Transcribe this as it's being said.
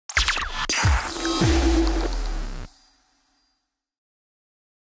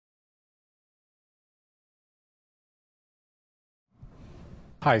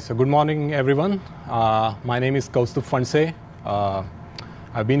Hi, so good morning, everyone. My name is Kaustubh Phanse.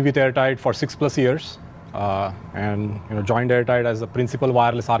 I've been with AirTight for 6+ years, and joined AirTight as the principal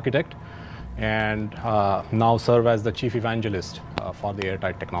wireless architect, and now serve as the chief evangelist for the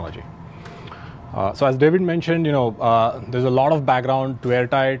AirTight technology. So as David mentioned, there's a lot of background to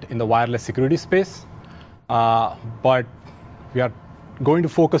AirTight in the wireless security space, but we are going to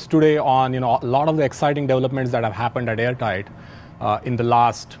focus today on a lot of the exciting developments that have happened at AirTight in the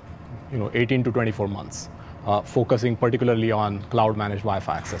last 18 to 24 months, focusing particularly on cloud-managed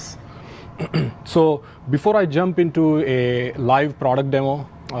Wi-Fi access. So before I jump into a live product demo,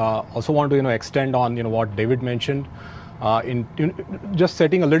 also want to extend on what David mentioned, in just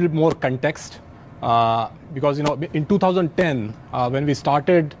setting a little more context, because in 2010 when we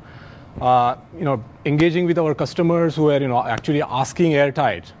started engaging with our customers who were actually asking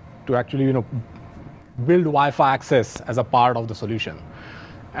AirTight to actually build Wi-Fi access as a part of the solution.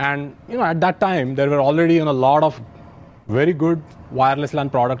 And at that time, there were already a lot of very good wireless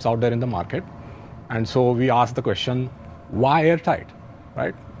LAN products out there in the market. And so we asked the question, why AirTight,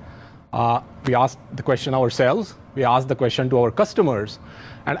 right? We asked the question ourselves. We asked the question to our customers.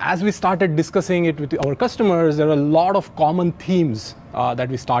 And as we started discussing it with our customers, there were a lot of common themes that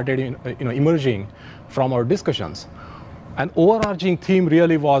we started emerging from our discussions. An overarching theme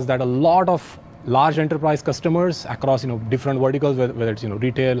really was that a lot of large enterprise customers across different verticals, whether it's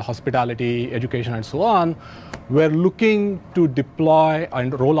retail, hospitality, education, and so on, were looking to deploy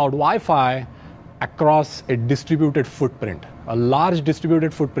and roll out Wi-Fi across a distributed footprint, a large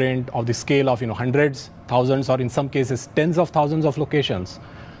distributed footprint of the scale of hundreds, thousands, or in some cases tens of thousands of locations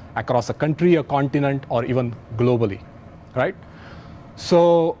across a country, a continent, or even globally, right?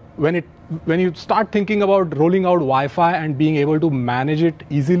 So when you start thinking about rolling out Wi-Fi and being able to manage it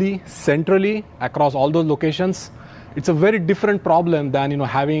easily, centrally, across all those locations, it's a very different problem than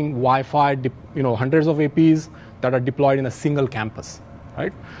having Wi-Fi, hundreds of APs that are deployed in a single campus,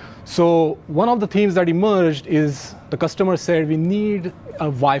 right? So one of the themes that emerged is the customer said we need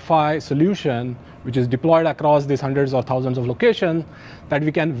a Wi-Fi solution which is deployed across these hundreds or thousands of locations that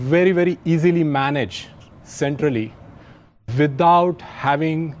we can very, very easily manage centrally without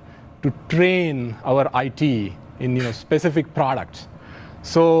having to train our IT in specific products.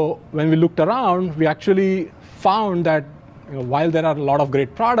 So when we looked around, we actually found that while there are a lot of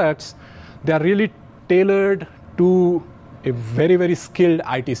great products, they are really tailored to a very, very skilled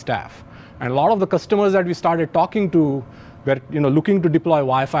IT staff. And a lot of the customers that we started talking to were looking to deploy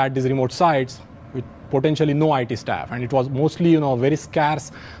Wi-Fi at these remote sites with potentially no IT staff. And it was mostly very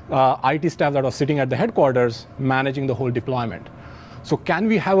scarce IT staff that was sitting at the headquarters managing the whole deployment. So can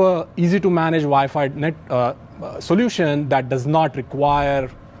we have a easy to manage Wi-Fi net solution that does not require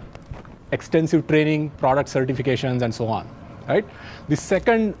extensive training, product certifications, and so on, right? The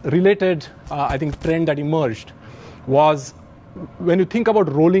second related, I think, trend that emerged was when you think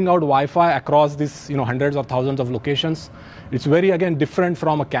about rolling out Wi-Fi across these hundreds or thousands of locations, it's very, again, different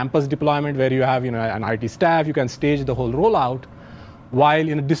from a campus deployment where you have an IT staff, you can stage the whole rollout. While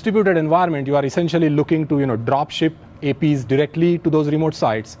in a distributed environment, you are essentially looking to drop ship APs directly to those remote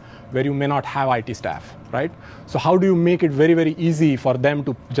sites where you may not have IT staff, right? So how do you make it very, very easy for them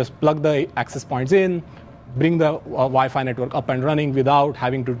to just plug the access points in, bring the Wi-Fi network up and running without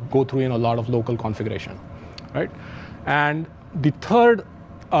having to go through a lot of local configuration, right? And the third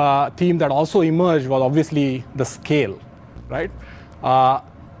theme that also emerged was obviously the scale, right?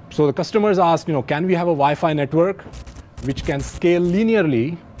 So the customers asked, can we have a Wi-Fi network which can scale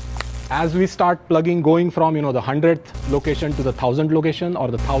linearly as we start going from the 100th location to the 1,000th location, or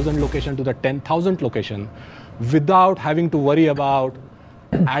the 1,000th location to the 10,000th location, without having to worry about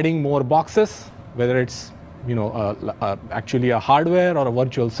adding more boxes, whether it's actually a hardware or a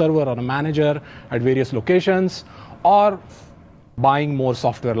virtual server or a manager at various locations, or buying more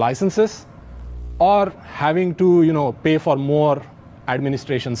software licenses, or having to pay for more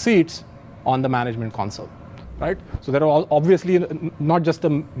administration seats on the management console. Right? So there are obviously not just the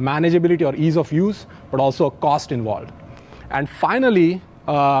manageability or ease of use, but also a cost involved. And finally,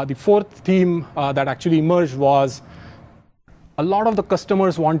 the fourth theme that actually emerged was a lot of the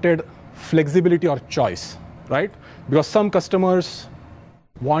customers wanted flexibility or choice, right? Because some customers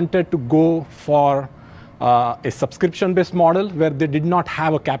wanted to go for a subscription-based model where they did not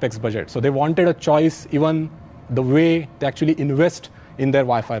have a CapEx budget. So they wanted a choice even the way they actually invest in their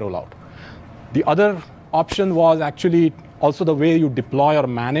Wi-Fi rollout. The other option was actually also the way you deploy or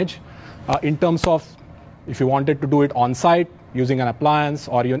manage in terms of if you wanted to do it on-site using an appliance,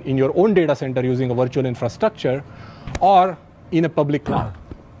 or in your own data center using a virtual infrastructure, or in a public cloud,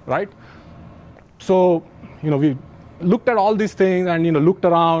 right? So we looked at all these things and looked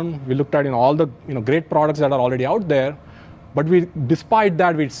around. We looked at all the great products that are already out there, but despite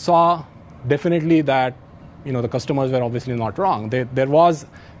that, we saw definitely that the customers were obviously not wrong. There was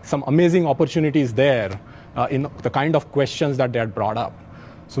some amazing opportunities there in the kind of questions that they had brought up.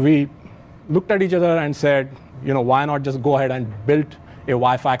 So we looked at each other and said, why not just go ahead and build a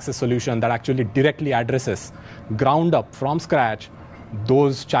Wi-Fi access solution that actually directly addresses ground up from scratch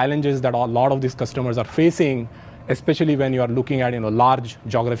those challenges that a lot of these customers are facing, especially when you are looking at large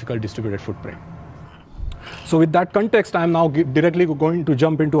geographical distributed footprint. So with that context, I'm now directly going to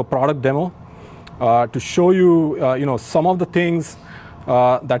jump into a product demo to show you some of the things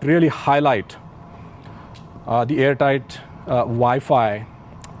that really highlight the AirTight Wi-Fi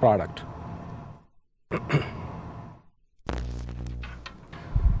product.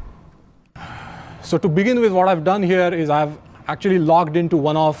 So to begin with, what I've done here is I've actually logged into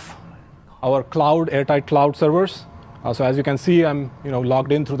one of our AirTight cloud servers. So as you can see, I'm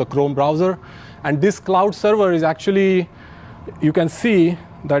logged in through the Chrome browser. And this cloud server is actually, you can see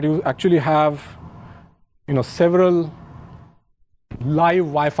that you actually have several live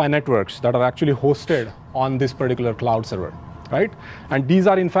Wi-Fi networks that are actually hosted on this particular cloud server, right? And these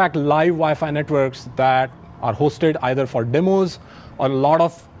are in fact live Wi-Fi networks that are hosted either for demos or a lot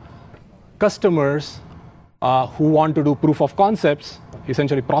of customers who want to do proof of concepts,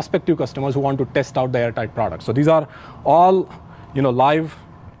 essentially prospective customers who want to test out the AirTight product. So these are all live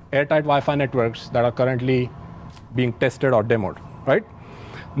AirTight Wi-Fi networks that are currently being tested or demoed, right?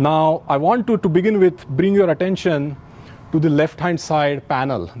 Now, I want to begin with, bring your attention to the left-hand side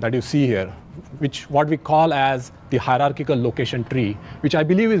panel that you see here, which what we call as the hierarchical location tree, which I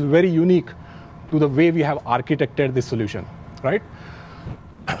believe is very unique to the way we have architected this solution, right?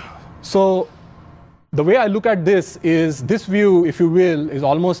 So the way I look at this is this view, if you will, is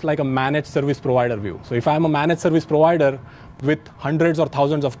almost like a managed service provider view. So if I'm a managed service provider with hundreds or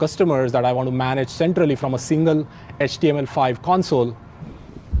thousands of customers that I want to manage centrally from a single HTML5 console,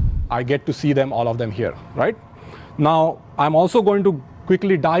 I get to see them, all of them here, right? Now, I'm also going to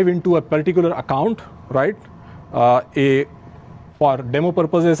quickly dive into a particular account, right? For demo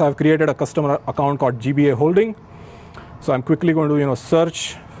purposes, I've created a customer account called GBA Holding. So I'm quickly going to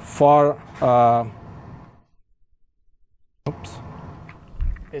search for. Oops.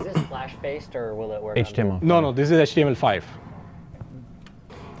 Is this Flash-based or will it work? HTML. No, this is HTML5.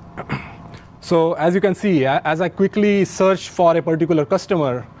 So as you can see, as I quickly search for a particular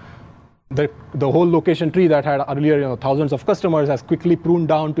customer, the whole location tree that had earlier thousands of customers has quickly pruned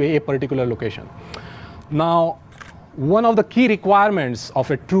down to a particular location. Now, one of the key requirements of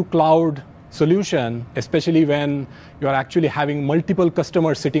a true cloud solution, especially when you are actually having multiple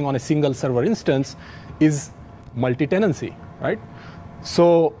customers sitting on a single server instance, is multi-tenancy, right?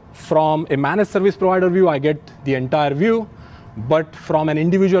 So from a managed service provider view, I get the entire view, but from an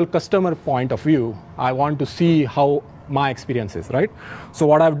individual customer point of view, I want to see how my experience is, right? So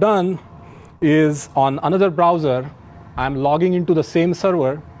what I've done is on another browser, I'm logging into the same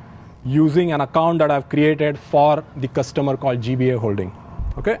server using an account that I've created for the customer called GBA Holding,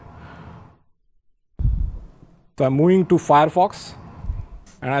 okay? So I'm moving to Firefox,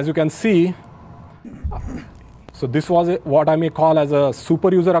 and as you can see, so this was what I may call as a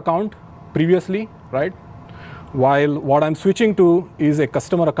super user account previously, right? While what I'm switching to is a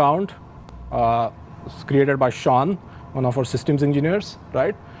customer account created by Sean, one of our systems engineers,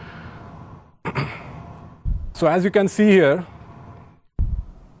 right? So as you can see here,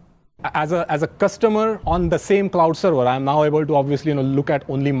 as a customer on the same cloud server, I'm now able to obviously look at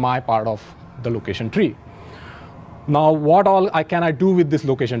only my part of the location tree. Now, what all can I do with this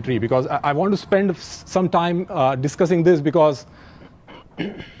location tree? Because I want to spend some time discussing this, because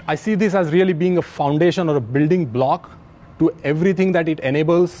I see this as really being a foundation or a building block to everything that it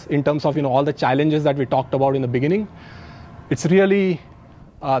enables in terms of all the challenges that we talked about in the beginning. It's really,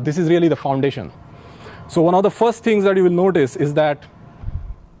 this is really the foundation. So one of the first things that you will notice is that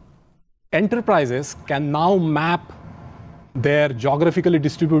enterprises can now map their geographically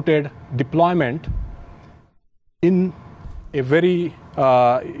distributed deployment in a very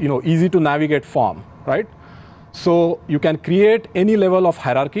easy to navigate form, right? So you can create any level of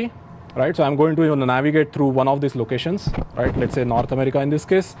hierarchy, right? So I'm going to navigate through one of these locations, right? Let's say North America in this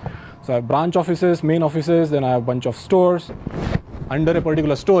case. So I have branch offices, main offices, then I have a bunch of stores. Under a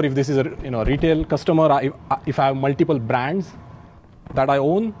particular store, if this is a retail customer, if I have multiple brands that I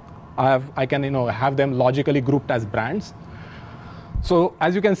own, I can have them logically grouped as brands. So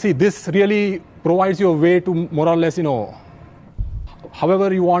as you can see, this really provides you a way to more or less,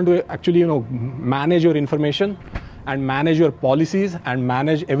 however you want to actually, manage your information and manage your policies and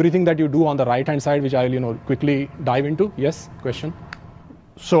manage everything that you do on the right-hand side, which I will quickly dive into. Yes, question?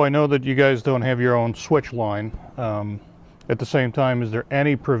 So I know that you guys don't have your own switch line. At the same time, is there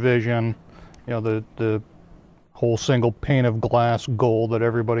any provision, the whole single pane of glass goal that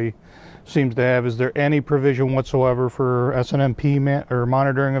everybody seems to have, is there any provision whatsoever for SNMP or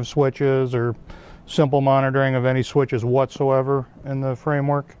monitoring of switches or simple monitoring of any switches whatsoever in the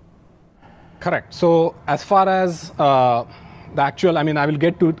framework? Correct. So as far as the actual, I will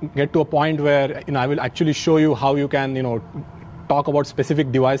get to a point where I will actually show you how you can talk about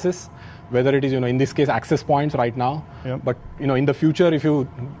specific devices, whether it is in this case access points right now. Yep. But in the future, if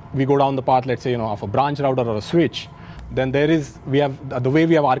we go down the path, let's say of a branch router or a switch, then we have the way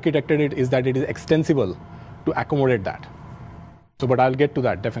we have architected it is that it is extensible to accommodate that. So, but I'll get to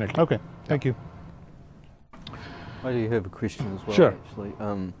that definitely. Okay, thank you. I do have a question as well. Sure.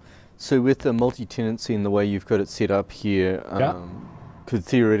 Actually, so with the multi-tenancy and the way you've got it set up here, could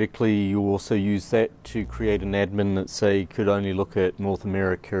theoretically you also use that to create an admin that say could only look at North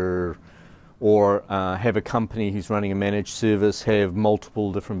America, or have a company who's running a managed service have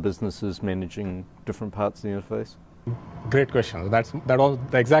multiple different businesses managing different parts of the interface? Great question. That was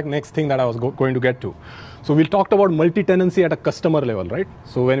the exact next thing that I was going to get to. So we talked about multi-tenancy at a customer level, right?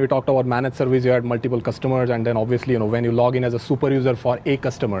 So when we talked about managed service, you had multiple customers, and then obviously, when you log in as a super user for a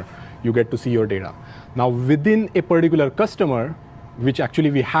customer, you get to see your data. Now within a particular customer, which actually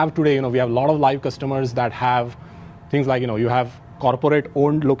we have today, we have a lot of live customers that have things like, you have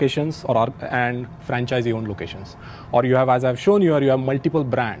corporate-owned locations and franchisee-owned locations, or you have, as I've shown you, you have multiple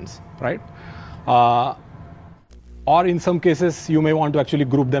brands, right? Or in some cases, you may want to actually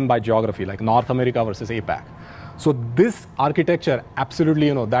group them by geography, like North America versus APAC. So this architecture,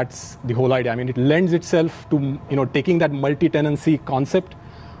 absolutely, that's the whole idea. It lends itself to, taking that multi-tenancy concept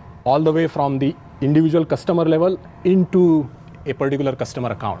all the way from the individual customer level into a particular customer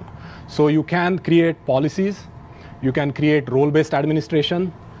account. So you can create policies, you can create role-based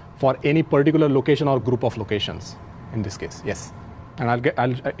administration for any particular location or group of locations in this case, yes. And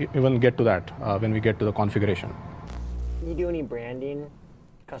I'll even get to that when we get to the configuration. Can you do any branding,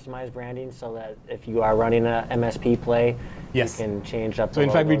 customized branding, so that if you are running a MSP play, yes, you can change up the So in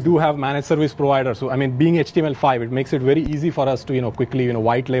fact, we do have managed service providers. So being HTML5, it makes it very easy for us to quickly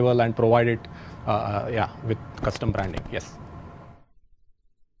white label and provide it with custom branding. Yes.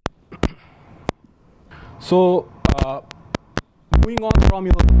 So moving on from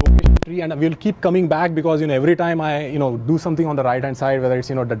the location tree, and we'll keep coming back because every time I do something on the right hand side, whether it's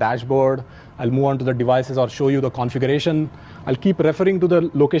the dashboard, I'll move on to the devices or show you the configuration. I'll keep referring to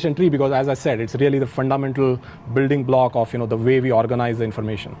the location tree because, as I said, it's really the fundamental building block of the way we organize the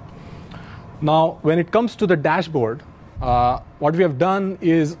information. Now, when it comes to the dashboard, what we have done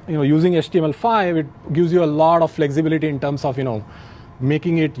is using HTML5, it gives you a lot of flexibility in terms of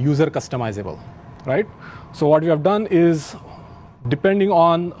making it user customizable, right? So what we have done is, depending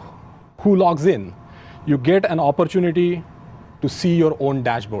on who logs in, you get an opportunity to see your own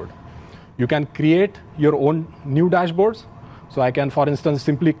dashboard. You can create your own new dashboards. So I can, for instance,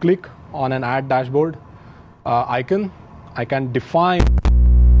 simply click on an add dashboard icon. I can define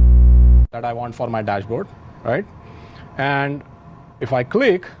that I want for my dashboard, right? And if I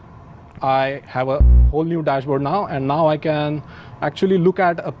click, I have a whole new dashboard now, and now I can actually look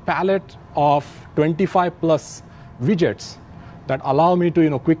at a palette of 25 plus widgets that allow me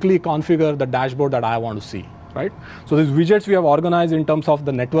to quickly configure the dashboard that I want to see, right? So these widgets we have organized in terms of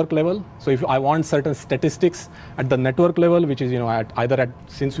the network level. So if I want certain statistics at the network level, which is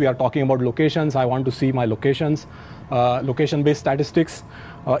since we are talking about locations, I want to see my locations, location-based statistics.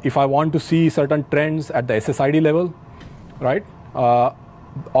 If I want to see certain trends at the SSID level, right?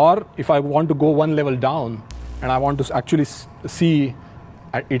 Or if I want to go one level down and I want to actually see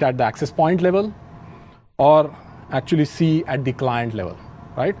it at the access point level, or actually see at the client level,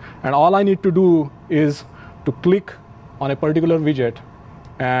 right? And all I need to do is to click on a particular widget,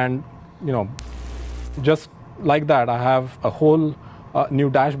 and just like that, I have a whole new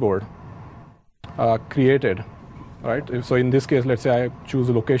dashboard created, right? So in this case, let's say I choose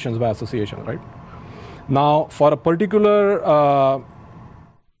locations by association, right? Now, for a particular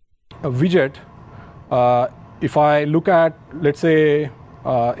widget, if I look at, let's say,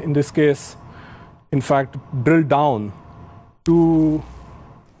 in this case, in fact, drill down to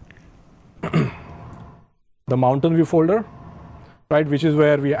the Mountain View folder, right, which is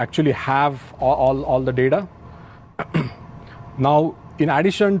where we actually have all the data. Now, in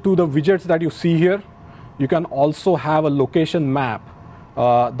addition to the widgets that you see here, you can also have a location map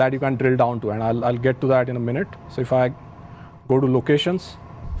that you can drill down to, and I'll get to that in a minute. So if I go to locations,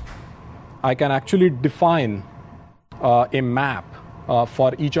 I can actually define a map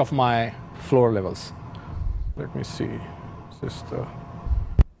for each of my floor levels. Let me see. Is this the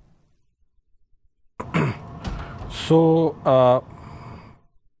so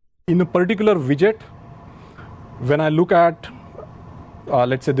in a particular widget, when I look at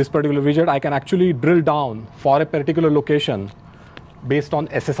let's say this particular widget, I can actually drill down for a particular location based on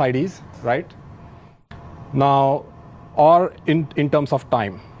SSIDs, right? Now, or in terms of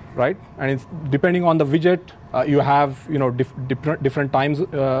time, right? And it's depending on the widget, you have different times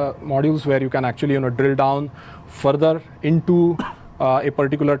modules where you can actually drill down further into a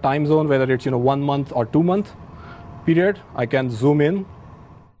particular time zone, whether it's 1 month or 2 month period. I can zoom in,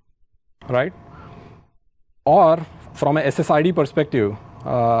 right? Or from a SSID perspective,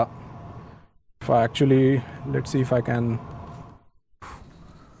 if I actually, let's see if I can,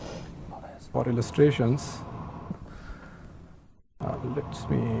 for illustrations, let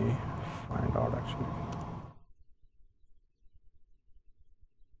me find out actually.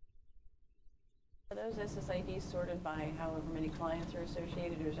 Are those SSIDs sorted by however many clients are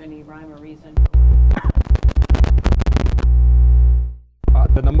associated, or is there any rhyme or reason?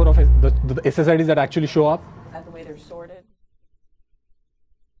 The number of the SSIDs that actually show up? Is that the way they're sorted?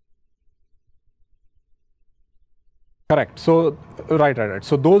 Correct. So right.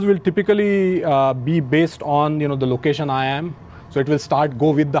 So those will typically be based on the location I am. So it will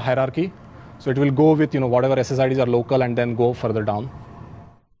go with the hierarchy. So it will go with whatever SSIDs are local and then go further down.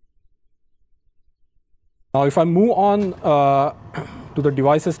 Now if I move on to the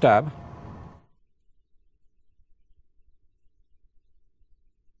devices tab,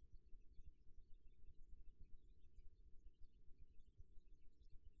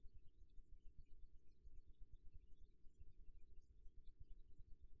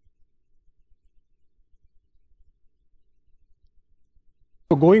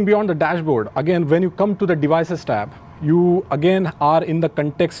 so going beyond the dashboard, again, when you come to the devices tab, you again are in the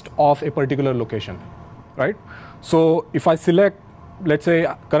context of a particular location, right? So if I select, let's say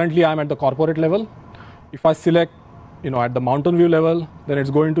currently I'm at the corporate level. If I select, at the Mountain View level, then it's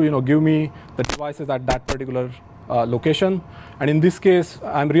going to, give me the devices at that particular location. And in this case,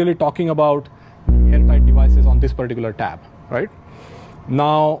 I'm really talking about AirTight devices on this particular tab, right?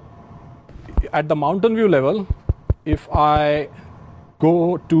 Now, at the Mountain View level, if I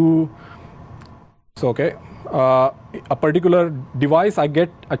go to, a particular device, I get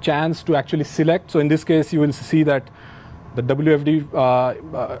a chance to actually select. So in this case, you will see that the WFD,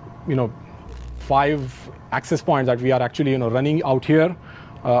 5 access points that we are actually, running out here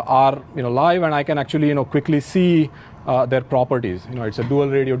are, live, and I can actually, quickly see their properties. It's a dual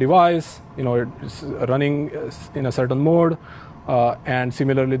radio device. It's running in a certain mode. And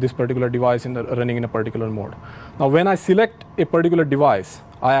similarly, this particular device running in a particular mode. Now, when I select a particular device,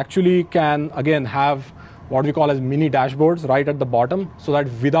 I actually can, again, have what we call as mini dashboards right at the bottom, so that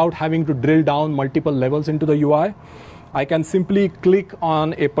without having to drill down multiple levels into the UI, I can simply click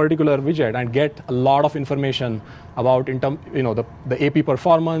on a particular widget and get a lot of information about, the AP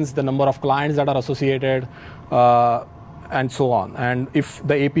performance, the number of clients that are associated, and so on. And if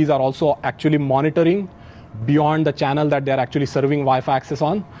the APs are also actually monitoring beyond the channel that they're actually serving Wi-Fi access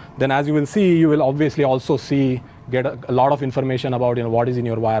on, then as you will see, you will obviously also get a lot of information about what is in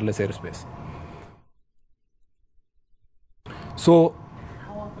your wireless airspace. So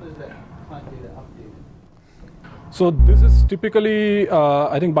how often is that client data updated? So this is typically,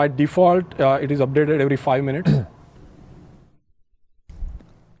 I think by default, it is updated every 5 minutes.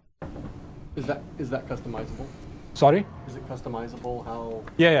 Is that customizable? Sorry? Is it customizable? How?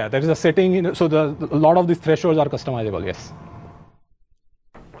 Yeah. There is a setting. So a lot of these thresholds are customizable. Yes.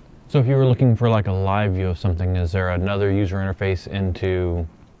 So if you were looking for like a live view of something, is there another user interface into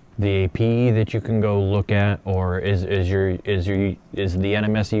the AP that you can go look at, or is the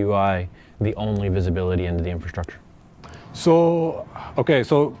NMS UI the only visibility into the infrastructure? So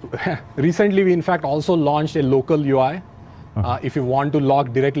recently we in fact also launched a local UI. If you want to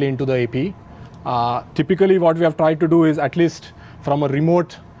log directly into the AP. Typically what we have tried to do is, at least from a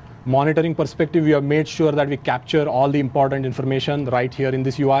remote monitoring perspective, we have made sure that we capture all the important information right here in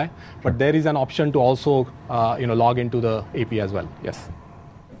this UI. But there is an option to also log into the AP as well. Yes.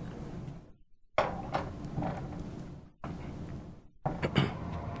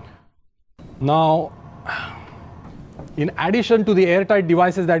 Now, in addition to the AirTight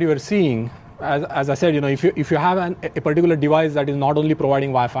devices that you are seeing, as I said, if you have a particular device that is not only providing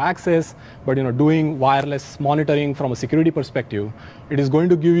Wi-Fi access, but doing wireless monitoring from a security perspective, it is going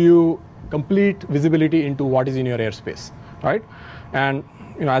to give you complete visibility into what is in your airspace, right? And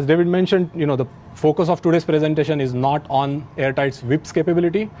as David mentioned, the focus of today's presentation is not on AirTight's WIPS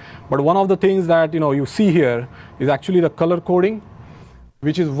capability, but one of the things that you see here is actually the color coding,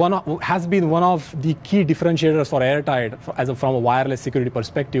 which is has been one of the key differentiators for AirTight from a wireless security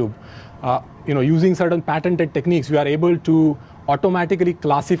perspective. Using certain patented techniques, we are able to automatically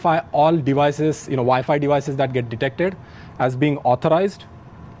classify all devices, Wi-Fi devices that get detected as being authorized.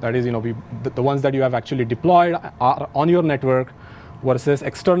 That is, the ones that you have actually deployed are on your network, versus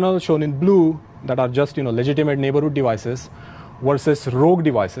external, shown in blue, that are just legitimate neighborhood devices, versus rogue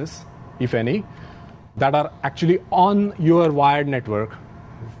devices, if any, that are actually on your wired network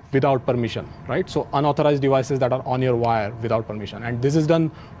without permission, right? So unauthorized devices that are on your wire without permission. And this is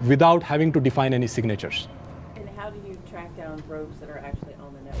done without having to define any signatures. And how do you track down rogues that are actually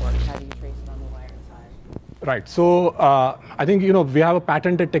on the network? How do you trace it on the wired side? Right. So I think we have a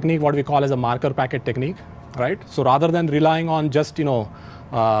patented technique, what we call as a marker packet technique, right? So rather than relying on just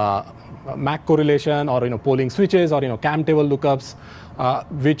MAC correlation or polling switches or CAM table lookups,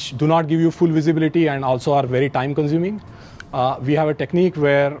 which do not give you full visibility and also are very time consuming, we have a technique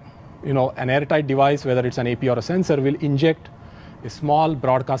where an AirTight device, whether it's an AP or a sensor, will inject a small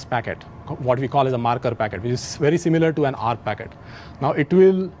broadcast packet, what we call as a marker packet, which is very similar to an ARP packet. Now it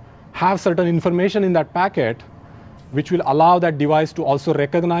will have certain information in that packet which will allow that device to also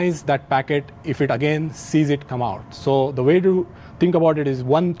recognize that packet if it again sees it come out. So the way to think about it is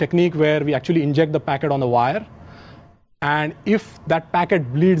one technique where we actually inject the packet on the wire, and if that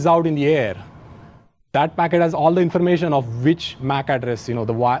packet bleeds out in the air, that packet has all the information of which MAC address,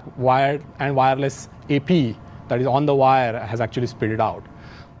 the wired and wireless AP that is on the wire has actually spit it out.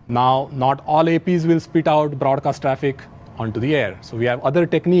 Now, not all APs will spit out broadcast traffic onto the air. So we have other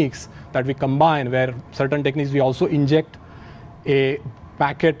techniques that we combine, where certain techniques we also inject a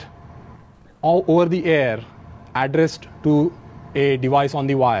packet all over the air addressed to a device on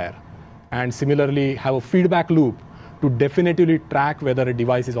the wire, and similarly have a feedback loop to definitively track whether a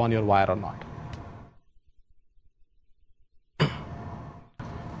device is on your wire or not.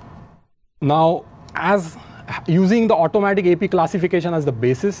 Now, as using the automatic AP classification as the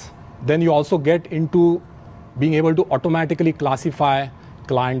basis, then you also get into being able to automatically classify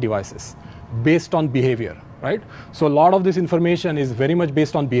client devices based on behavior, right? So a lot of this information is very much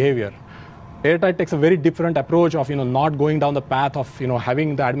based on behavior. AirTight takes a very different approach of not going down the path of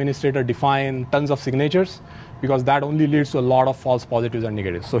having the administrator define tons of signatures, because that only leads to a lot of false positives and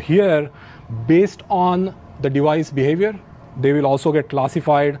negatives. So here, based on the device behavior, they will also get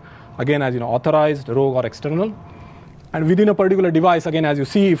classified again as authorized, rogue, or external. And within a particular device, again, as you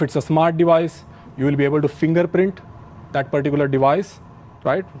see, if it's a smart device, you will be able to fingerprint that particular device,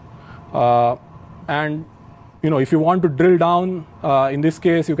 right? And if you want to drill down, in this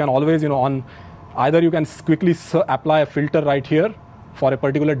case, you can always, either you can quickly apply a filter right here for a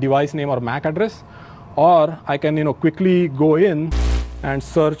particular device name or MAC address, or I can, quickly go in and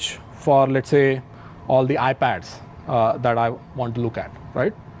search for, let's say, all the iPads that I want to look at,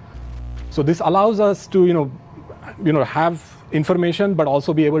 right? So this allows us to, have information, but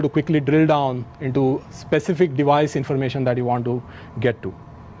also be able to quickly drill down into specific device information that you want to get to.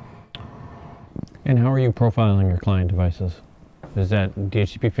 And how are you profiling your client devices? Is that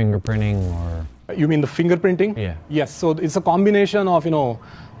DHCP fingerprinting or? You mean the fingerprinting? Yeah. Yes. So it's a combination of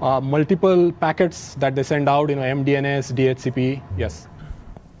multiple packets that they send out, MDNS, DHCP. Yes.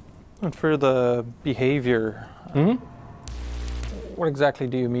 And for the behavior, what exactly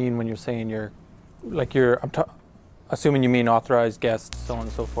do you mean when you're saying assuming you mean authorized guests, so on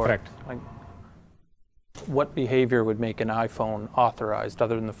and so forth? Correct. Like, what behavior would make an iPhone authorized,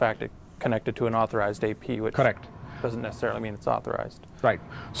 other than the fact it connected to an authorized AP, which Correct. doesn't necessarily mean it's authorized? Right.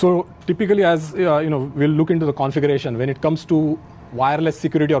 So typically, as we'll look into the configuration. When it comes to wireless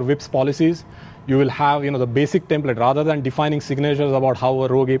security or WIPS policies, you will have the basic template. Rather than defining signatures about how a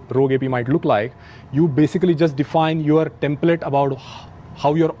rogue AP might look like, you basically just define your template about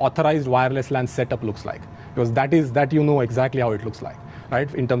how your authorized wireless LAN setup looks like, because that exactly how it looks like,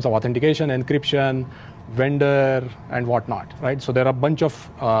 right? In terms of authentication, encryption, vendor, and whatnot, right? So there are a bunch of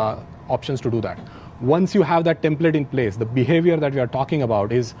options to do that. Once you have that template in place, the behavior that we are talking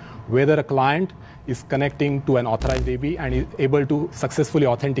about is whether a client is connecting to an authorized AP and is able to successfully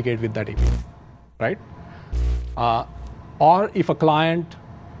authenticate with that AP, right? Or if a client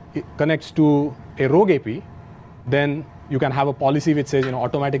connects to a rogue AP, then you can have a policy which says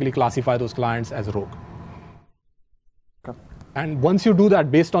automatically classify those clients as rogue. Okay. And once you do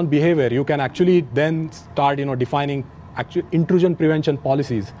that based on behavior, you can actually then start defining actual intrusion prevention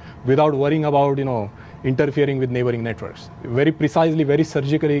policies without worrying about interfering with neighboring networks. Very precisely, very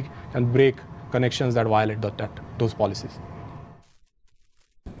surgically can break connections that violate those policies.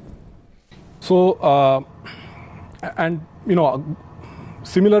 So, and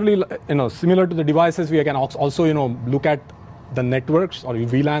similarly, similar to the devices, we can also look at the networks or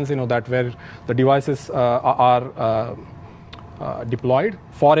VLANs, that where the devices are deployed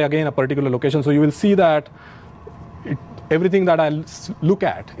for again a particular location. So you will see that everything that I'll look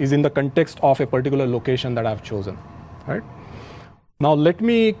at is in the context of a particular location that I've chosen, right? Now let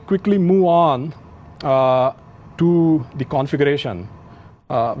me quickly move on to the configuration,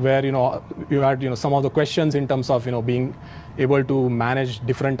 where you had some of the questions in terms of being able to manage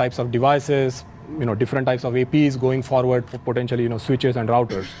different types of devices, different types of APs going forward, potentially switches and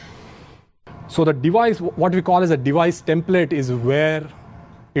routers. So the device, what we call as a device template, is where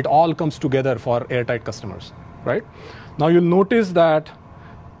it all comes together for AirTight customers, right? Now you'll notice that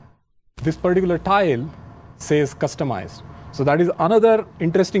this particular tile says customized. So that is another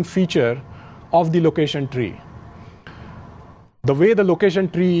interesting feature of the location tree. The way the location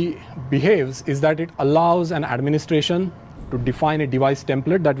tree behaves is that it allows an administration to define a device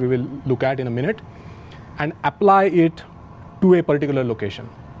template that we will look at in a minute and apply it to a particular location.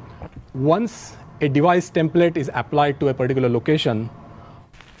 Once a device template is applied to a particular location,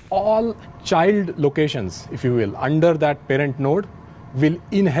 all child locations, if you will, under that parent node will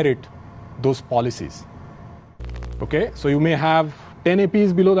inherit those policies. Okay, so you may have 10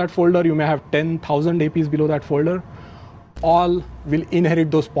 APs below that folder, you may have 10,000 APs below that folder, all will inherit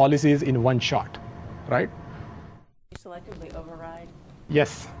those policies in one shot, right? Selectively override?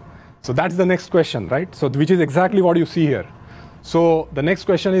 Yes. So that's the next question, right? So which is exactly what you see here. So the next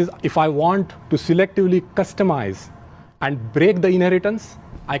question is, if I want to selectively customize and break the inheritance,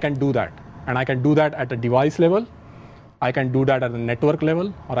 I can do that. And I can do that at a device level, I can do that at a network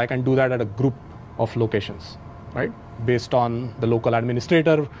level, or I can do that at a group of locations, right? Based on the local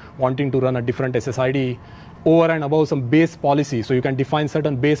administrator wanting to run a different SSID over and above some base policy. So you can define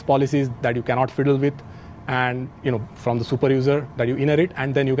certain base policies that you cannot fiddle with, and from the super user that you inherit,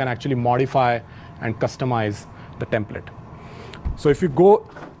 and then you can actually modify and customize the template. So if you go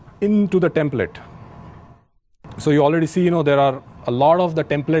into the template, so you already see there are a lot of the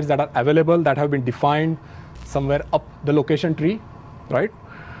templates that are available that have been defined somewhere up the location tree, right?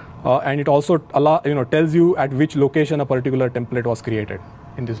 And it also tells you at which location a particular template was created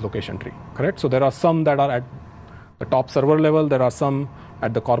in this location tree, correct? So there are some that are at the top server level, there are some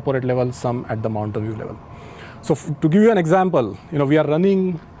at the corporate level, some at the Mountain View level. So to give you an example, we are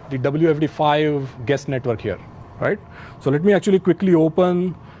running the WFD5 guest network here, right? So let me actually quickly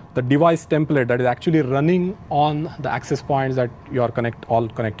open the device template that is actually running on the access points that you are all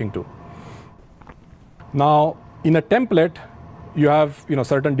connecting to. Now, in a template, you have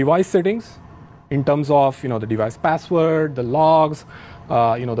certain device settings in terms of the device password, the logs,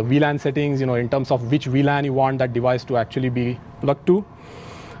 the VLAN settings, in terms of which VLAN you want that device to actually be plugged to.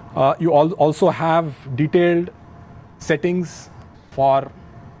 You also have detailed settings from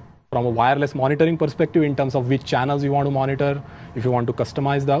a wireless monitoring perspective in terms of which channels you want to monitor, if you want to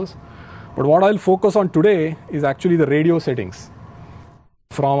customize those. But what I'll focus on today is actually the radio settings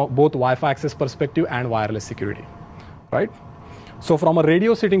from both Wi-Fi access perspective and wireless security, right? So from a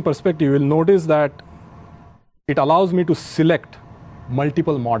radio setting perspective, you will notice that it allows me to select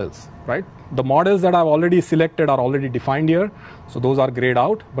multiple models, right? The models that I've already selected are already defined here, so those are grayed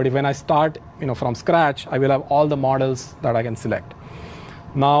out. But when I start from scratch, I will have all the models that I can select.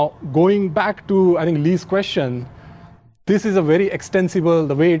 Now, going back to, I think, Lee's question, this is a very extensible,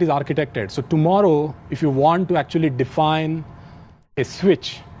 the way it is architected. So tomorrow, if you want to actually define a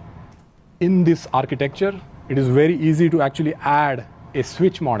switch in this architecture, it is very easy to actually add a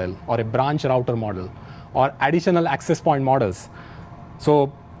switch model or a branch router model or additional access point models.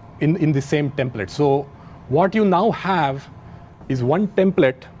 So in the same template. So what you now have is one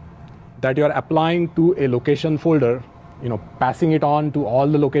template that you are applying to a location folder, passing it on to all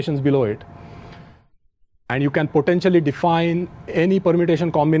the locations below it. And you can potentially define any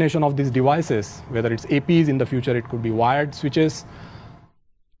permutation combination of these devices, whether it's APs in the future, it could be wired switches,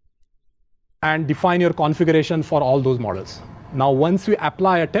 and define your configuration for all those models. Now, once we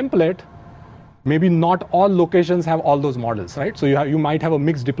apply a template, maybe not all locations have all those models, right? So you might have a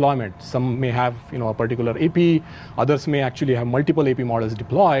mixed deployment. Some may have a particular AP, others may actually have multiple AP models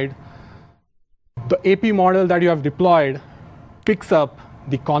deployed. The AP model that you have deployed picks up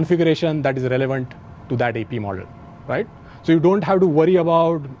the configuration that is relevant to that AP model, right? So you don't have to worry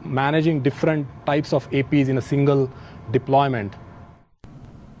about managing different types of APs in a single deployment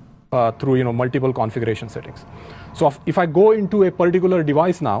through multiple configuration settings. So if I go into a particular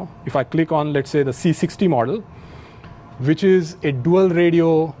device now, if I click on, let's say, the C60 model, which is a dual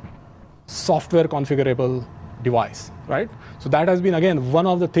radio software configurable device, right? So that has been, again, one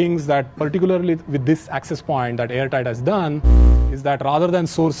of the things that, particularly with this access point that AirTight has done, is that rather than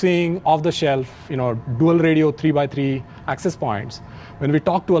sourcing off-the-shelf, dual radio 3x3 access points, when we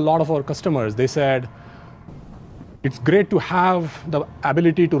talked to a lot of our customers, they said, it's great to have the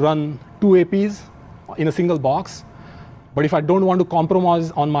ability to run 2 APs in a single box, but if I don't want to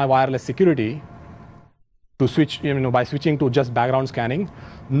compromise on my wireless security to switch, by switching to just background scanning,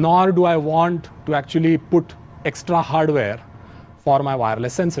 nor do I want to actually put extra hardware for my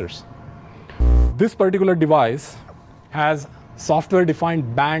wireless sensors. This particular device has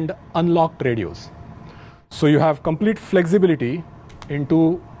software-defined band unlocked radios. So you have complete flexibility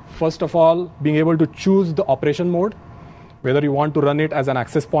into, first of all, being able to choose the operation mode, whether you want to run it as an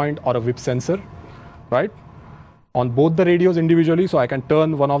access point or a VIP sensor, right? On both the radios individually, so I can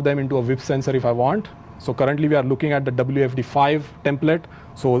turn one of them into a VIP sensor if I want. So currently we are looking at the WFD5 template.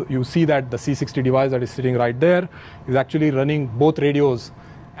 So you see that the C60 device that is sitting right there is actually running both radios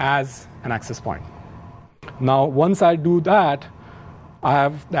as an access point. Now, once I do that, I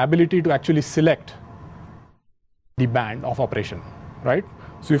have the ability to actually select the band of operation, right?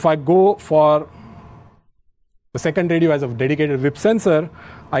 So if I go for the second radio as a dedicated VIP sensor,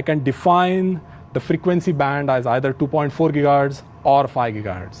 I can define the frequency band as either 2.4 gigahertz or 5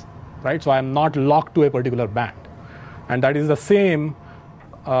 gigahertz, right? So I am not locked to a particular band. And that is the same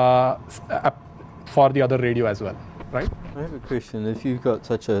for the other radio as well, right? I have a question. If you've got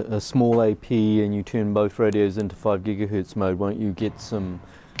such a small AP and you turn both radios into 5 gigahertz mode, won't you get some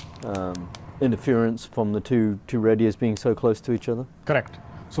interference from the two radios being so close to each other? Correct.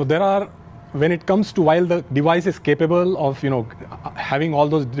 So there are, when it comes to, while the device is capable of having all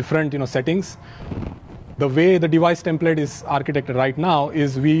those different settings, the way the device template is architected right now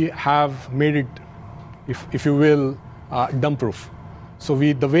is we have made it, if you will, dumb proof. So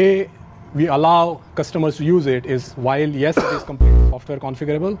the way we allow customers to use it is, while yes, it is completely software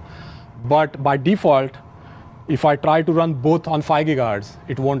configurable, but by default, if I try to run both on 5 gigahertz,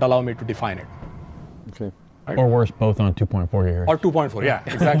 it won't allow me to define it. Okay. Right? Or worse, both on 2.4 gigahertz. Or 2.4, yeah,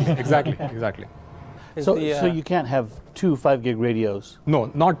 exactly. So you can't have 2 5 gig radios?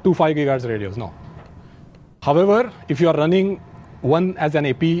 No, not 2 5 gigahertz radios, no. However, if you are running one as an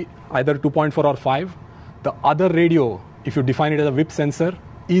AP, either 2.4 or 5, the other radio, if you define it as a VIP sensor,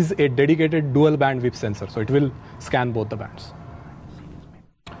 is a dedicated dual band VIP sensor. So it will scan both the bands.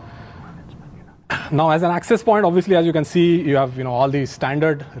 Now, as an access point, obviously, as you can see, you have all these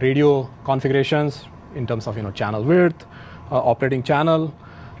standard radio configurations in terms of channel width, operating channel,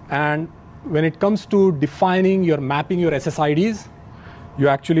 and when it comes to mapping your SSIDs, you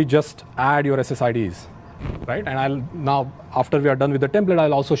actually just add your SSIDs, right? And now, after we are done with the template,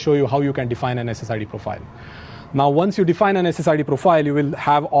 I'll also show you how you can define an SSID profile. Now, once you define an SSID profile, you will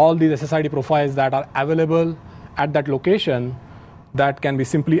have all these SSID profiles that are available at that location that can be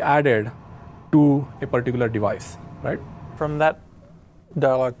simply added to a particular device, right? From that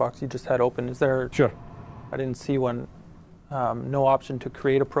dialog box you just had open, is there? Sure. I didn't see one. No option to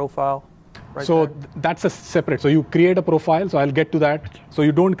create a profile. Right so there? That's a separate. So you create a profile. So I'll get to that. So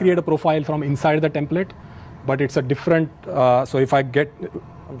you don't create a profile from inside the template, but it's a different. So if I get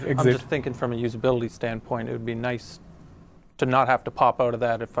exit. I'm just thinking from a usability standpoint, it would be nice to not have to pop out of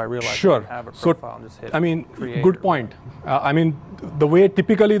that if I realize I don't have a profile and just hit create. Good point. The way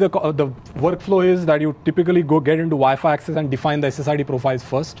typically the workflow is that you typically get into Wi-Fi access and define the SSID profiles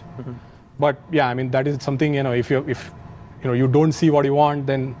first. Mm-hmm. But yeah, that is something, if you don't see what you want,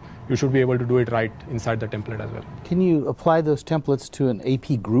 then you should be able to do it right inside the template as well. Can you apply those templates to an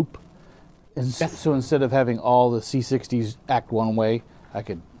AP group? Yes. So instead of having all the C60s act one way, I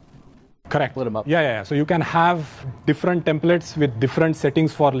could Correct. split them up? Yeah. So you can have different templates with different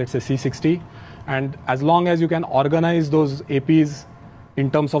settings for, let's say, C60. And as long as you can organize those APs in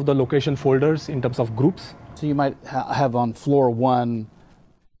terms of the location folders, in terms of groups. So you might have on floor 1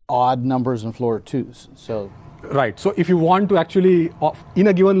 odd numbers and floor 2. So. Right. So if you want to actually, in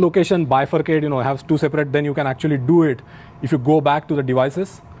a given location, bifurcate, have 2 separate, then you can actually do it. If you go back to the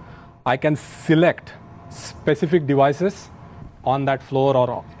devices, I can select specific devices on that floor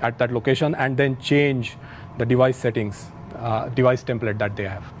or at that location and then change the device settings, device template that they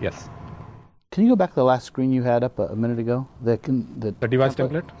have. Yes. Can you go back to the last screen you had up a minute ago? The device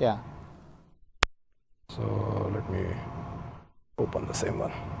template? Yeah. So let me open the same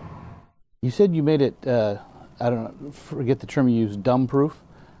one. You said you made it, I don't know, forget the term you used, dumb proof.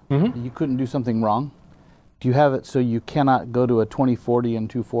 Mm-hmm. You couldn't do something wrong. Do you have it so you cannot go to a 2040 and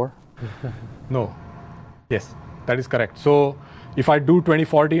 2.4? No. Yes, that is correct. So if I do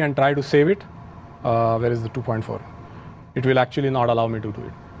 2040 and try to save it, where is the 2.4? It will actually not allow me to do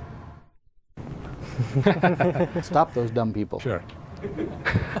it. Stop those dumb people. Sure.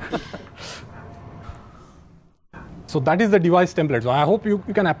 So that is the device template. So I hope you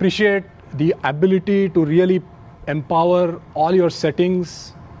can appreciate the ability to really empower all your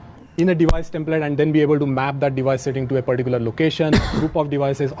settings in a device template and then be able to map that device setting to a particular location, group of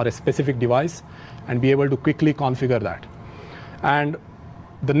devices, or a specific device, and be able to quickly configure that. And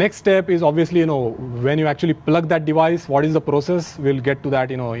the next step is obviously, when you actually plug that device, what is the process? We'll get to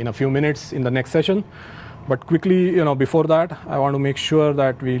that, in a few minutes in the next session. But quickly, before that, I want to make sure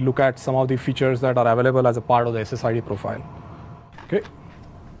that we look at some of the features that are available as a part of the SSID profile. Okay.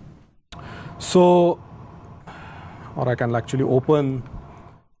 So, or I can actually open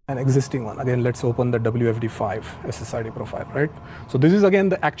an existing one. Again, let's open the WFD5 SSID profile, right? So this is again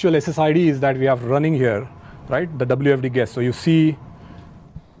the actual SSIDs that we have running here, right? The WFD guest. So you see,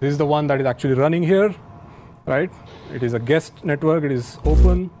 this is the one that is actually running here, right? It is a guest network. It is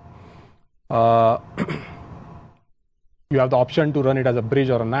open. You have the option to run it as a bridge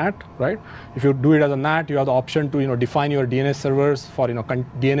or a NAT, right? If you do it as a NAT, you have the option to define your DNS servers for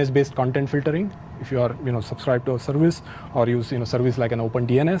DNS-based content filtering. If you are subscribed to a service or use service like an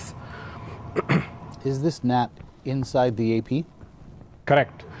OpenDNS. Is this NAT inside the AP?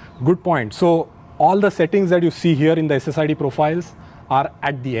 Correct. Good point. So all the settings that you see here in the SSID profiles are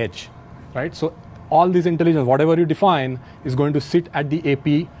at the edge, right? So all this intelligence, whatever you define, is going to sit at the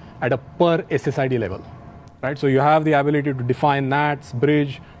AP at a per SSID level, right? So you have the ability to define NATs,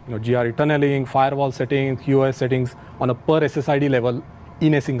 bridge, GRE tunneling, firewall settings, QoS settings on a per SSID level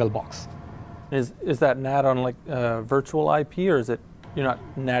in a single box. Is that NAT on like virtual IP, or is it you're not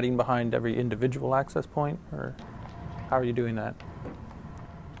NATing behind every individual access point, or how are you doing that?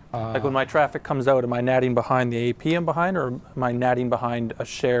 Like when my traffic comes out, am I NATing behind the AP I'm behind, or am I NATing behind a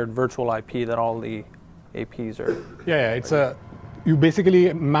shared virtual IP that all the APs are? Yeah, it's you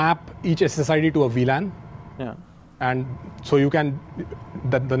basically map each SSID to a VLAN. Yeah. And so you can,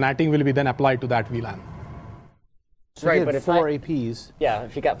 the NATing will be then applied to that VLAN. So right, but if 4 APs. Yeah,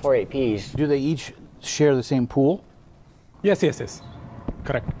 if you got 4 APs. Do they each share the same pool? Yes.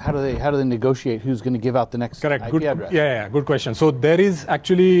 Correct. How do they negotiate who's going to give out the next Correct. IP Good, address? Yeah, good question. So there is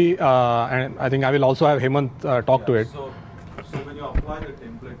actually, and I think I will also have Hemant talk to it. So when you apply the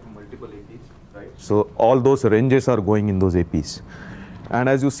template to multiple APs, right? So all those ranges are going in those APs. And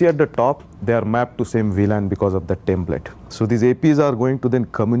as you see at the top, they are mapped to same VLAN because of that template. So these APs are going to then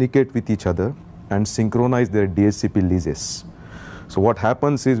communicate with each other and synchronize their DHCP leases. So what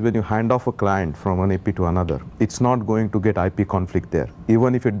happens is when you hand off a client from one AP to another, it's not going to get IP conflict there,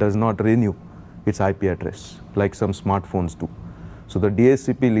 even if it does not renew its IP address, like some smartphones do. So the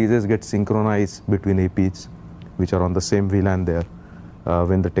DHCP leases get synchronized between APs, which are on the same VLAN there,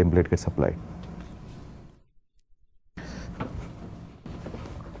 when the template gets applied.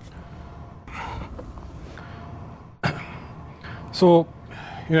 So,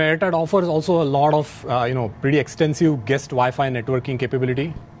 AirTight offers also a lot of, pretty extensive guest Wi-Fi networking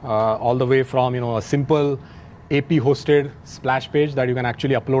capability, all the way from, a simple AP-hosted splash page that you can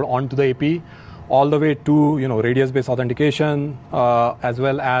actually upload onto the AP, all the way to, radius-based authentication, as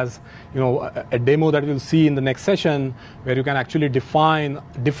well as, a demo that we'll see in the next session where you can actually define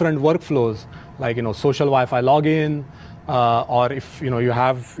different workflows like, social Wi-Fi login, or if you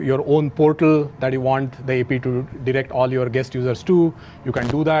have your own portal that you want the AP to direct all your guest users to, you can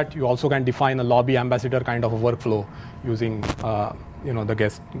do that. You also can define a lobby ambassador kind of a workflow using the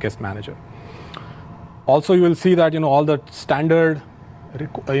guest manager. Also, you will see that all the standard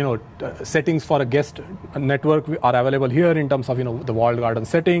settings for a guest network are available here in terms of the walled garden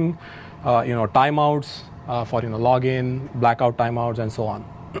setting, timeouts for login, blackout timeouts, and so on.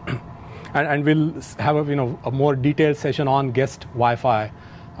 And we'll have a more detailed session on guest Wi-Fi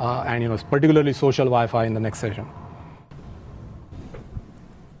and particularly social Wi-Fi in the next session.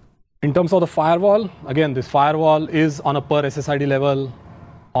 In terms of the firewall, again, this firewall is on a per SSID level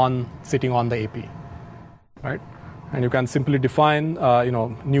sitting on the AP, right? And you can simply define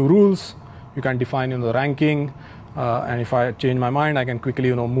new rules. You can define the ranking, and if I change my mind, I can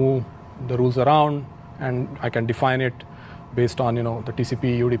quickly move the rules around, and I can define it based on the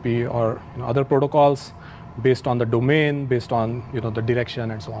TCP, UDP, or other protocols, based on the domain, based on the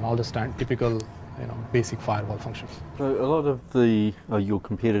direction, and so on. All the typical basic firewall functions. So a lot of your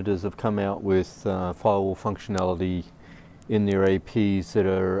competitors have come out with firewall functionality in their APs that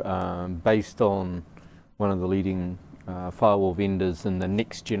are based on one of the leading firewall vendors in the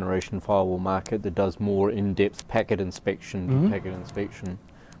next generation firewall market that does more in-depth packet inspection, packet inspection.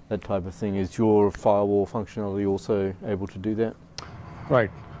 That type of thing. Is your firewall functionality also able to do that? Right.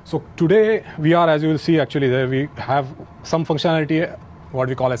 So today we are, as you will see, actually there we have some functionality, what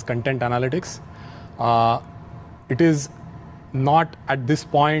we call as content analytics. It is not at this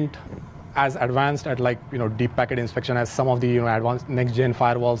point as advanced at like deep packet inspection as some of the advanced next gen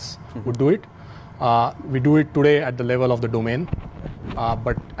firewalls would do it. We do it today at the level of the domain,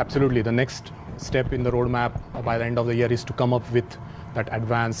 but absolutely the next step in the roadmap by the end of the year is to come up with that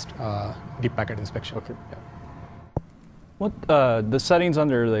advanced deep packet inspection. Okay. Yeah. What the settings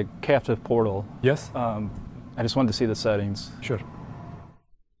under the captive portal? Yes. I just wanted to see the settings. Sure.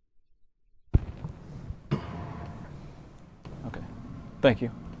 Okay. Thank you.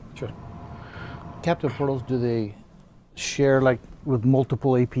 Sure. Captive portals, do they share like with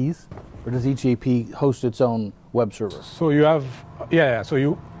multiple APs, or does each AP host its own web server? So you have,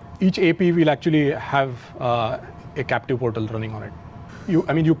 so each AP will actually have a captive portal running on it. You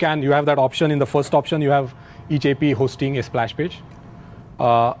have that option in the first option. You have each AP hosting a splash page,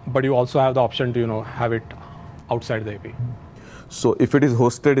 but you also have the option to have it outside the AP. So if it is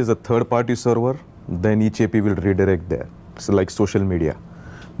hosted as a third-party server, then each AP will redirect there. So like social media.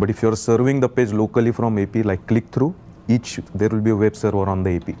 But if you're serving the page locally from AP, like click-through, there will be a web server on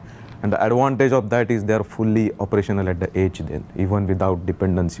the AP. And the advantage of that is they're fully operational at the edge then, even without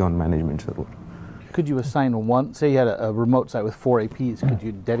dependency on management server. Could you assign one, say you had a remote site with 4 APs, could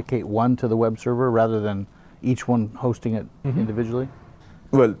you dedicate one to the web server rather than each one hosting it individually?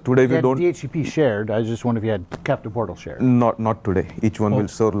 Well, today we don't. DHCP shared. I just wonder if you had captive portal shared. Not today. Each one will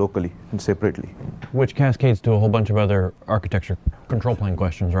serve locally and separately. Which cascades to a whole bunch of other architecture control plane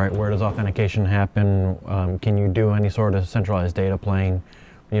questions, right? Where does authentication happen? Can you do any sort of centralized data plane?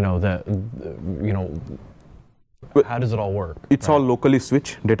 How does it all work? It's all locally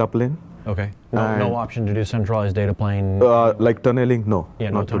switched data plane. Okay. No option to do centralized data plane. Like tunneling? No.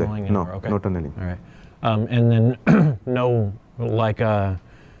 Yeah, not no tunneling. Today. No, Okay. no tunneling. All right. And then no,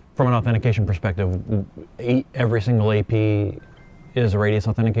 from an authentication perspective, every single AP is a radius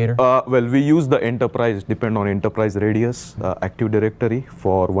authenticator? Well, we use the enterprise, depend on enterprise radius, Active Directory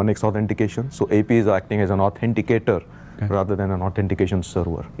for 1x authentication. So AP is acting as an authenticator rather than an authentication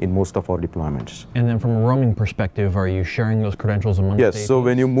server in most of our deployments. And then from a roaming perspective, are you sharing those credentials among Yes, APs? so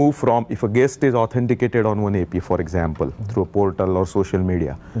when you move from, if a guest is authenticated on one AP, for example, through a portal or social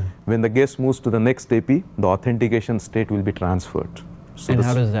media, when the guest moves to the next AP, the authentication state will be transferred. So and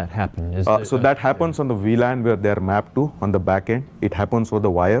how does that happen? So that happens on the VLAN where they're mapped to on the back end. It happens over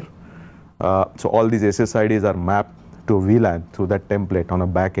the wire. So all these SSIDs are mapped to a VLAN through that template on a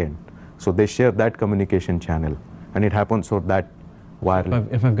back end. So they share that communication channel, and it happens for that wire.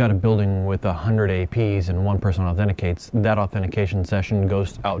 If I've got a building with 100 APs and one person authenticates, that authentication session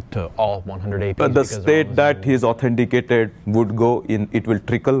goes out to all 100 APs? The state that he's authenticated would go in, it will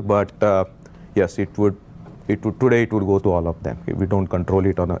trickle, but yes, it would today it would go to all of them. We don't control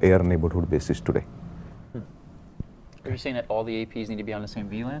it on an air neighborhood basis today. Are you saying that all the APs need to be on the same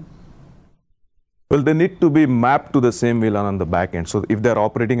VLAN? Well, they need to be mapped to the same VLAN on the back end. So if they're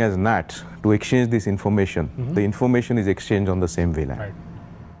operating as NATs to exchange this information, the information is exchanged on the same VLAN. Right.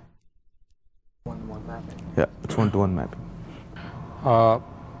 One-to-one mapping. Yeah, it's one-to-one mapping.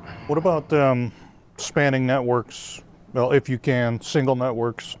 What about spanning networks? Well, if you can, single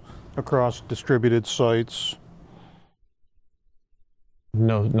networks across distributed sites.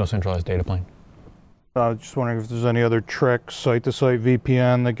 No centralized data plane. Just wondering if there's any other tricks, site-to-site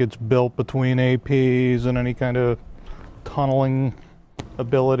VPN that gets built between APs and any kind of tunneling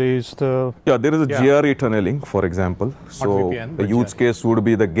abilities to... Yeah, there is a GRE tunneling, for example. So VPN, the use case would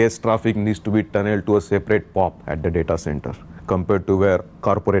be the guest traffic needs to be tunneled to a separate POP at the data center compared to where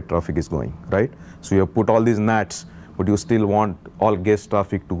corporate traffic is going, right? So you have put all these NATs, but you still want all guest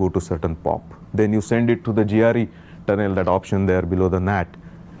traffic to go to certain POP. Then you send it to the GRE tunnel, that option there below the NAT,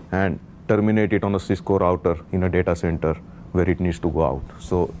 and terminate it on a Cisco router in a data center where it needs to go out.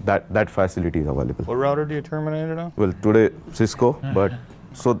 So that facility is available. What router do you terminate it on? Well, today Cisco, but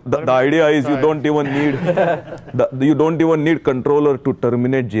so the idea is you don't even need controller to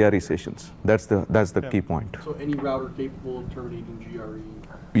terminate GRE sessions. That's the key point. So any router capable of terminating GRE?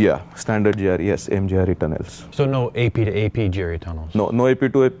 Yeah, standard GRE, yes, MGRE tunnels. So no AP to AP GRE tunnels? No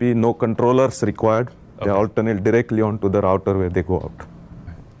AP to AP, no controllers required. They all tunnel directly onto the router where they go out.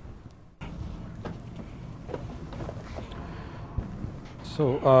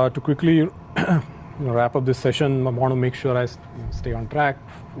 So to quickly wrap up this session, I want to make sure I stay on track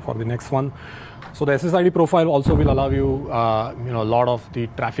for the next one. So the SSID profile also will allow you, a lot of the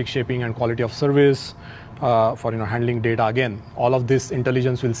traffic shaping and quality of service for handling data. Again, all of this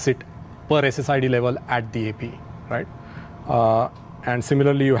intelligence will sit per SSID level at the AP, right? And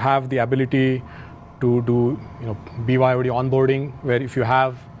similarly, you have the ability to do BYOD onboarding, where if you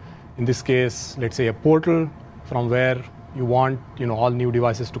have, in this case, let's say a portal from where you want all new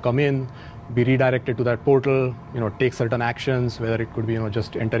devices to come in, be redirected to that portal, take certain actions, whether it could be,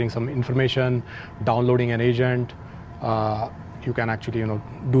 just entering some information, downloading an agent. You can actually,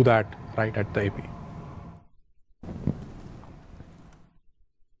 do that right at the AP.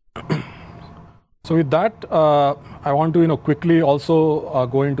 So with that, I want to, quickly also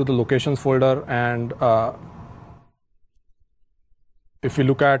go into the locations folder, and if we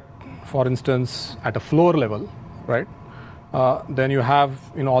look at, for instance, at a floor level, right? Then you have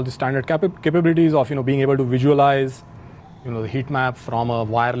all the standard capabilities of being able to visualize the heat map from a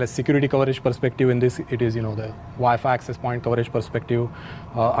wireless security coverage perspective. In this, it is the Wi-Fi access point coverage perspective,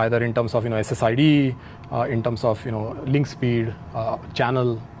 either in terms of SSID, in terms of link speed,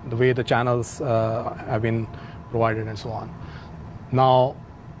 channel, the way the channels have been provided, and so on. Now,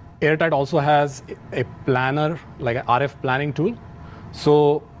 AirTight also has a planner, like an RF planning tool.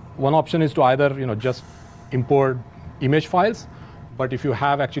 So one option is to either just import image files, but if you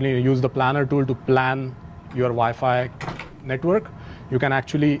have actually used the planner tool to plan your Wi-Fi network, you can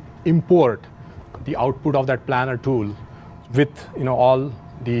actually import the output of that planner tool with all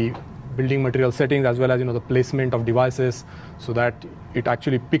the building material settings, as well as the placement of devices, so that it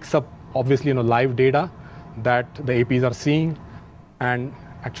actually picks up obviously live data that the APs are seeing and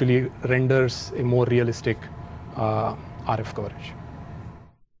actually renders a more realistic RF coverage.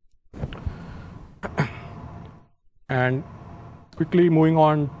 And quickly moving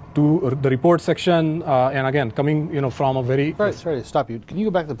on to the report section, and again, coming from a very... Sorry to stop you. Can you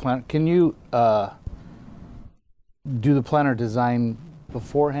go back to the planner? Can you do the planner design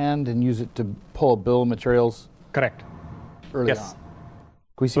beforehand and use it to pull a bill of materials? Correct. Early on. Can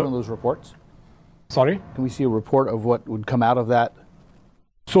we see one of those reports? Sorry? Can we see a report of what would come out of that?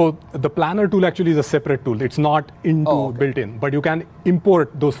 So the planner tool actually is a separate tool. It's not built in, but you can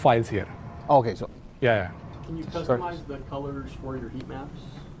import those files here. Okay, so... Yeah. Can you customize the colors for your heat maps?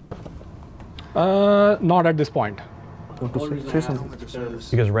 Not at this point.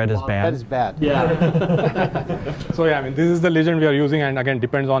 Because red is bad. Red is bad. Yeah. So yeah, this is the legend we are using, and again,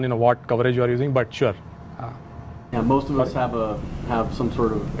 depends on what coverage you are using, but sure. Yeah, most of us have some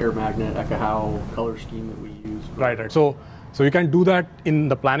sort of air magnet, Ekahau color scheme that we use. Right. So you can do that in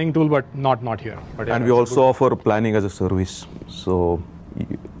the planning tool, but not here. But yeah, and we also offer planning as a service. So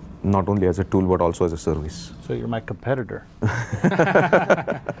not only as a tool, but also as a service. So you're my competitor.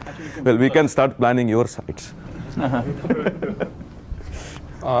 Well, we can start planning your sites.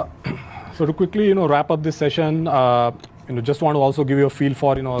 So to quickly wrap up this session, just want to also give you a feel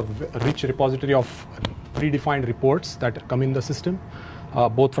for a rich repository of predefined reports that come in the system,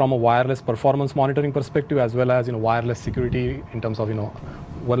 both from a wireless performance monitoring perspective, as well as wireless security in terms of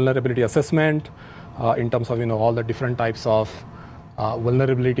vulnerability assessment, in terms of all the different types of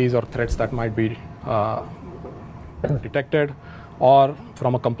vulnerabilities or threats that might be detected, or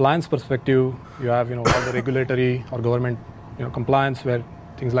from a compliance perspective, you have all the regulatory or government compliance, where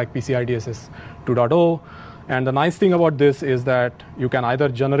things like PCI DSS 2.0. And the nice thing about this is that you can either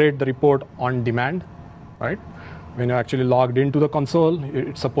generate the report on demand, right? When you're actually logged into the console,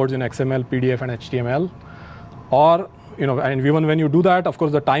 it supports XML, PDF, and HTML, or and even when you do that, of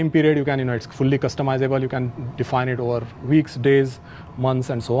course, the time period you can, it's fully customizable. You can define it over weeks, days, months,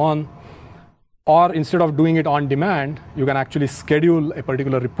 and so on. Or instead of doing it on demand, you can actually schedule a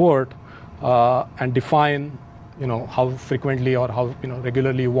particular report and define, how frequently or how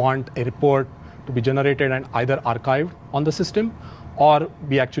regularly you want a report to be generated and either archived on the system or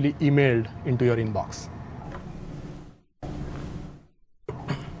be actually emailed into your inbox.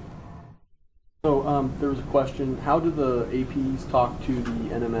 So there was a question, how do the APs talk to the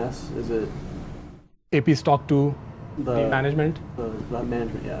NMS? Is it... APs talk to the management? The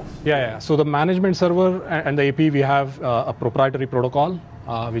management, yes. Yeah. So the management server and the AP, we have a proprietary protocol,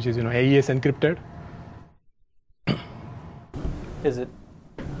 which is AES encrypted. Is it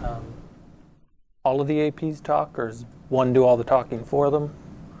all of the APs talk, or does one do all the talking for them?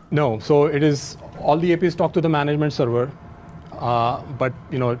 No. So it is all the APs talk to the management server. But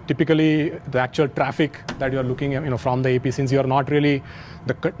typically the actual traffic that you're looking at, from the AP, since you're not really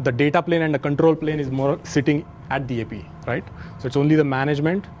the data plane and the control plane is more sitting at the AP, right? So it's only the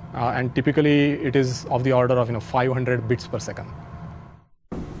management, and typically it is of the order of 500 bits per second.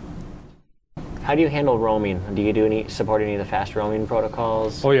 How do you handle roaming? Do you support any of the fast roaming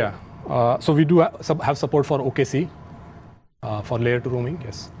protocols? Oh yeah. So we do have support for OKC for layer 2 roaming.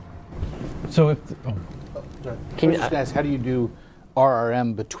 Yes. So if Can you just ask, how do you do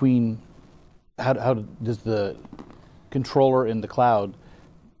RRM between, how does the controller in the cloud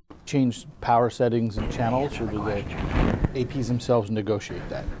change power settings and channels, or do the APs themselves negotiate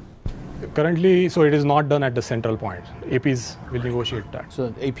that? Currently, so it is not done at the central point. APs will negotiate that. So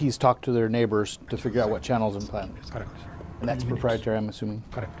APs talk to their neighbors to figure out what channels implant. Correct. And that's proprietary, I'm assuming.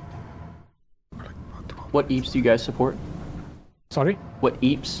 Correct. What EAPs do you guys support? Sorry? What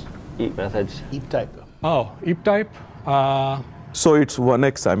EAPs? EAP methods. EAP type. Oh, EAP type. So it's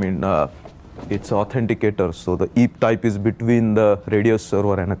 1x, I mean, it's authenticator. So the EAP type is between the radio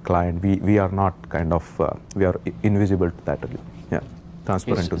server and a client. We are not kind of, we are invisible to that. Yeah,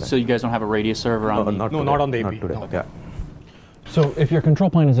 transparent to that. So you guys don't have a radio server on not No, not on the AP. Not today, No. yeah. So if your control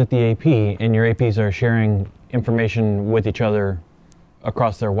plane is at the AP and your APs are sharing information with each other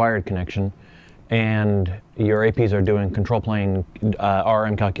across their wired connection, and your APs are doing control plane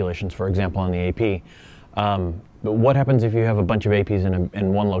RM calculations, for example, on the AP, but what happens if you have a bunch of APs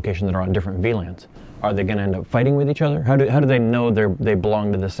in one location that are on different VLANs? Are they going to end up fighting with each other? How do they know they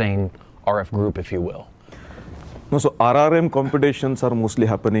belong to the same RF group, if you will? No, so RRM computations are mostly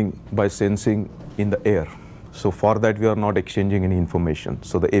happening by sensing in the air. So for that, we are not exchanging any information.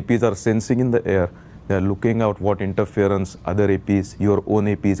 So the APs are sensing in the air. They are looking out what interference other APs, your own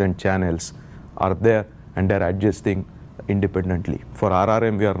APs and channels are there, and they're adjusting independently. For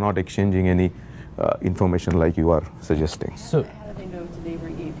RRM, we are not exchanging any information like you are suggesting. So how do they know it's a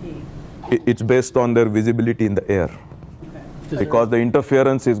neighboring AP? It's based on their visibility in the air. Okay. Because the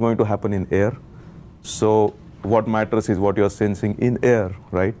interference is going to happen in air. So what matters is what you're sensing in air,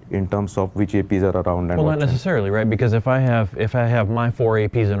 right? In terms of which APs are around. And well, not necessarily, right? Because if I have my 4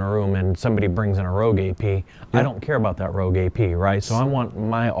 APs in a room and somebody brings in a rogue AP, yeah. I don't care about that rogue AP, right? So I want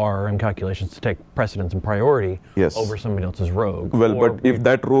my RRM calculations to take precedence and priority over somebody else's rogue. Well, but if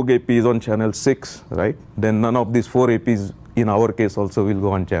that rogue AP is on channel 6, right? Then none of these 4 APs, in our case, also will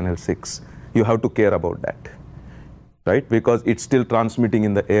go on channel 6. You have to care about that, right? Because it's still transmitting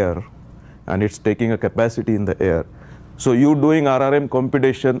in the air, and it's taking a capacity in the air. So you doing RRM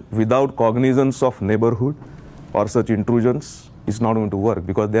computation without cognizance of neighborhood or such intrusions is not going to work,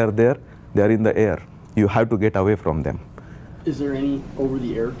 because they are there, they are in the air. You have to get away from them. Is there any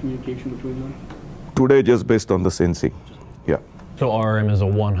over-the-air communication between them? Today, just based on the sensing, yeah. So RRM is a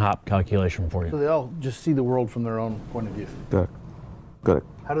one-hop calculation for you. So they all just see the world from their own point of view. Correct. Correct.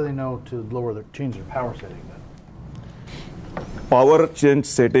 How do they know to change their power setting then? Power change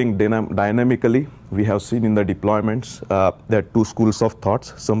setting dynamically, we have seen in the deployments, there are 2 schools of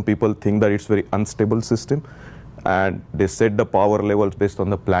thoughts. Some people think that it's very unstable system, and they set the power levels based on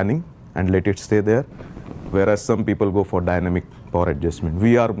the planning and let it stay there, whereas some people go for dynamic power adjustment.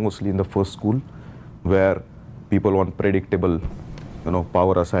 We are mostly in the first school, where people want predictable,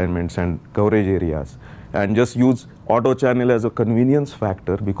 power assignments and coverage areas, and just use auto channel as a convenience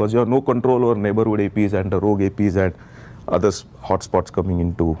factor, because you have no control over neighborhood APs and the rogue APs and other hotspots coming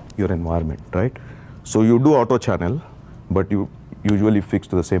into your environment, right? So you do auto channel, but you usually fix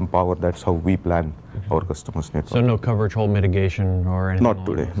to the same power. That's how we plan our customers' network. So no coverage hole mitigation or anything? Not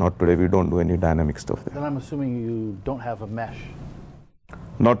today. Not today. We don't do any dynamic stuff there. Then I'm assuming you don't have a mesh.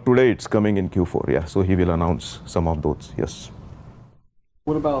 Not today. It's coming in Q4. Yeah. So he will announce some of those. Yes.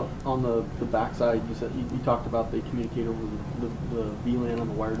 What about on the backside? You said you talked about they communicate over the VLAN on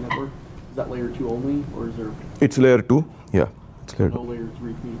the wired network. Is that layer 2 only, or is there? It's layer 2. Yeah. It's layer 2. No layer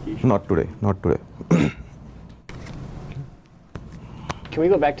 3 communication. Not today. Not today. Can we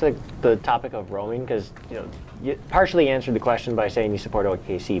go back to the topic of roaming? Because you partially answered the question by saying you support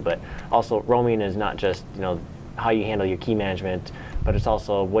OKC, but also roaming is not just how you handle your key management, but it's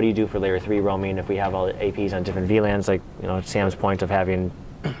also what do you do for layer 3 roaming if we have all the APs on different VLANs, like Sam's point of having.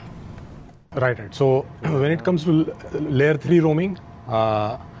 Right. So when it comes to layer 3 roaming,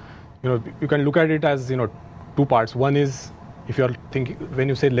 you can look at it as 2 parts. One is, if you're thinking, when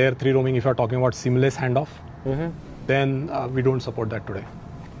you say layer 3 roaming, if you're talking about seamless handoff, then we don't support that today.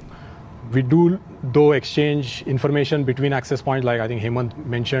 We do, though, exchange information between access points, like I think Hemant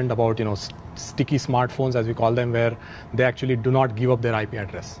mentioned about sticky smartphones, as we call them, where they actually do not give up their IP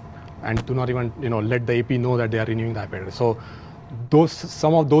address and do not even let the AP know that they are renewing the IP address. So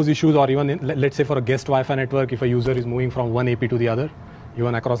some of those issues, or even let's say for a guest Wi-Fi network, if a user is moving from one AP to the other,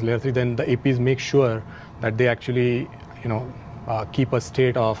 even across layer 3, then the APs make sure that they actually keep a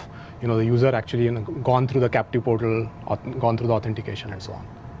state of the user actually gone through the captive portal, gone through the authentication and so on.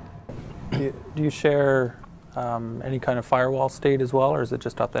 Do you share any kind of firewall state as well, or is it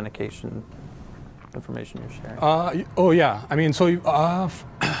just authentication information you're sharing? Oh yeah, I mean, so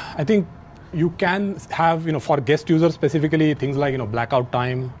I think you can have for guest users specifically things like blackout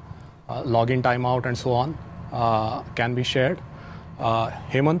time, login timeout, and so on can be shared.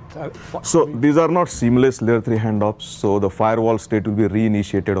 Hemant? So these are not seamless layer 3 handoffs, so the firewall state will be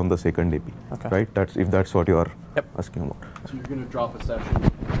reinitiated on the second AP, right? If that's what you are asking about. So you're going to drop a session,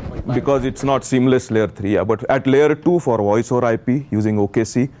 like because it's not seamless layer 3. Yeah, but at layer 2 for voice over IP using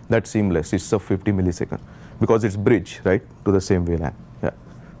OKC, that's seamless. It's sub 50 millisecond because it's bridge, right, to the same VLAN. Yeah.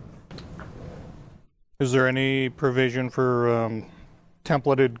 Is there any provision for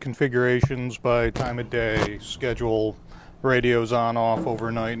templated configurations by time of day, schedule radios on, off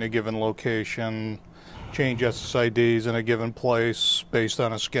overnight in a given location, change SSIDs in a given place based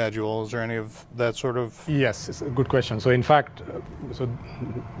on a schedule? Is there any of that sort of? Yes, it's a good question. So in fact, so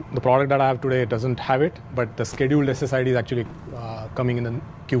the product that I have today doesn't have it, but the scheduled SSID is actually coming in the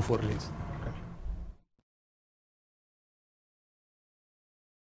Q4 release.